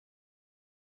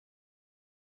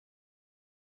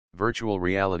Virtual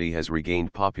reality has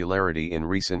regained popularity in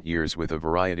recent years with a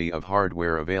variety of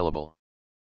hardware available.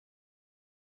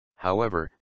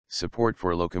 However, support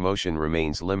for locomotion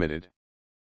remains limited.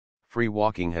 Free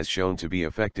walking has shown to be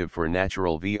effective for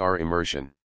natural VR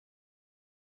immersion.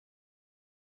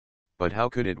 But how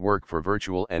could it work for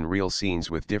virtual and real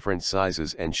scenes with different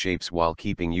sizes and shapes while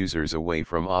keeping users away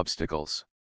from obstacles?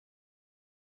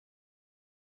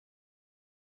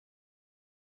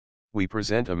 We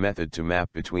present a method to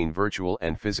map between virtual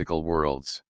and physical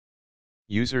worlds.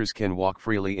 Users can walk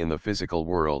freely in the physical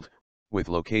world, with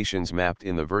locations mapped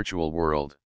in the virtual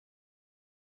world.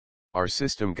 Our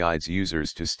system guides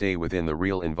users to stay within the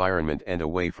real environment and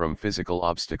away from physical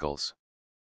obstacles,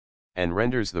 and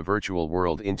renders the virtual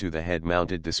world into the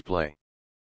head-mounted display.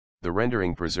 The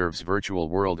rendering preserves virtual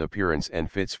world appearance and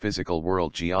fits physical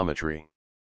world geometry.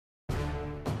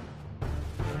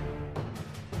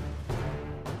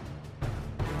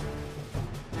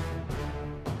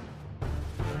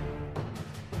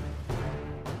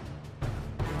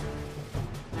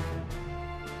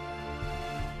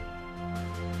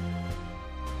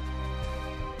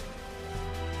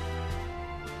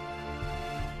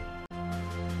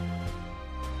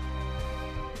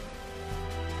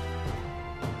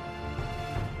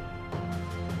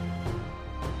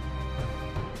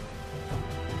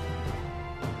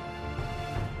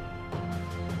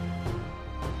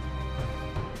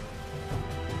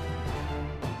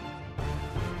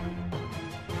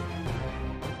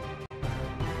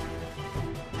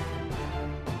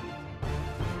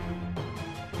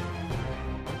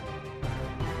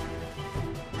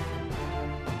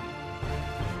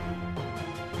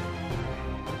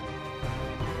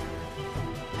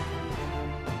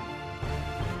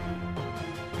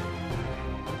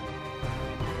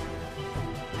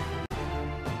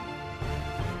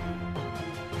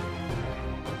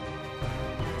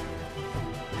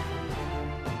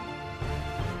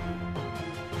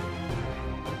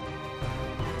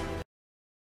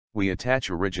 We attach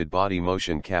a rigid body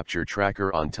motion capture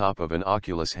tracker on top of an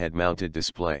Oculus head-mounted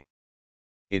display.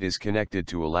 It is connected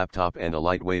to a laptop and a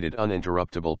light-weighted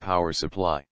uninterruptible power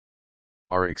supply.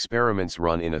 Our experiments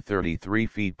run in a 33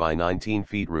 feet by 19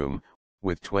 feet room,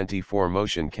 with 24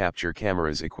 motion capture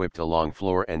cameras equipped along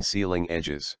floor and ceiling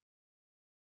edges.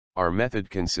 Our method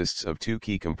consists of two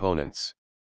key components.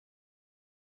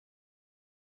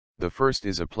 The first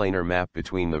is a planar map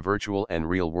between the virtual and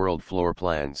real-world floor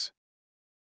plans.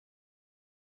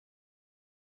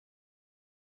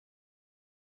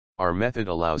 Our method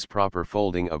allows proper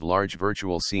folding of large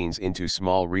virtual scenes into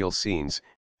small real scenes,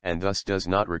 and thus does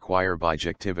not require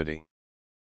bijectivity.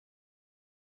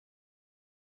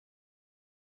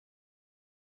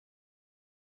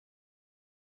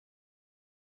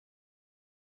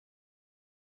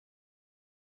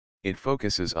 It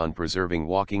focuses on preserving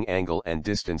walking angle and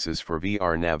distances for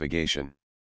VR navigation.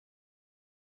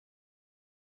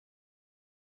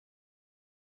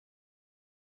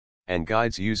 And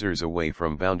guides users away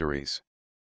from boundaries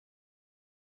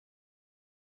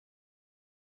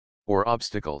or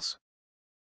obstacles.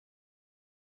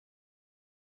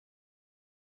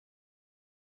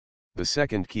 The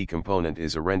second key component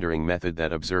is a rendering method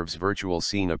that observes virtual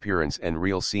scene appearance and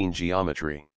real scene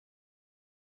geometry.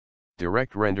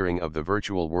 Direct rendering of the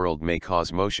virtual world may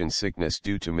cause motion sickness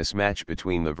due to mismatch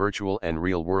between the virtual and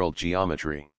real world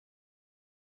geometry.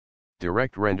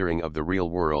 Direct rendering of the real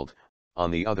world, on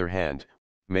the other hand,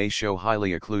 may show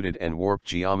highly occluded and warped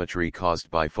geometry caused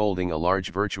by folding a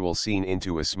large virtual scene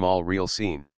into a small real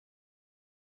scene.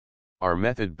 Our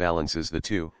method balances the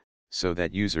two, so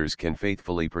that users can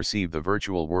faithfully perceive the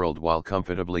virtual world while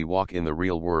comfortably walk in the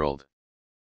real world.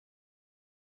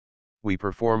 We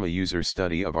perform a user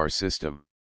study of our system.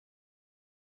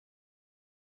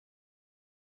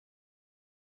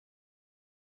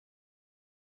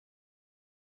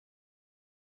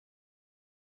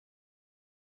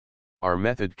 Our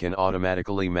method can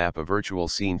automatically map a virtual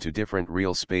scene to different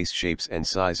real space shapes and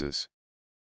sizes.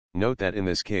 Note that in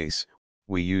this case,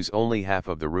 we use only half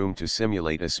of the room to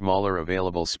simulate a smaller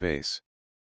available space.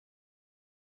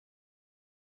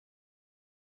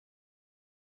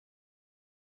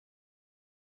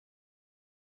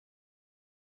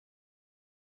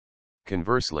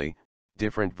 Conversely,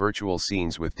 different virtual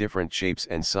scenes with different shapes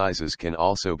and sizes can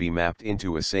also be mapped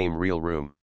into a same real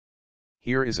room.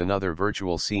 Here is another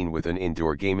virtual scene with an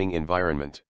indoor gaming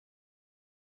environment.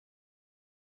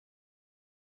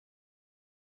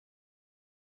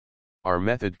 Our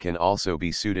method can also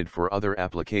be suited for other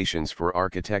applications for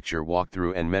architecture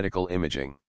walkthrough and medical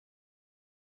imaging.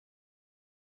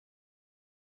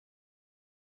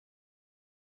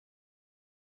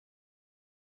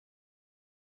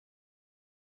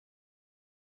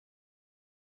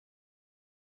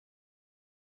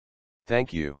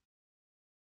 Thank you.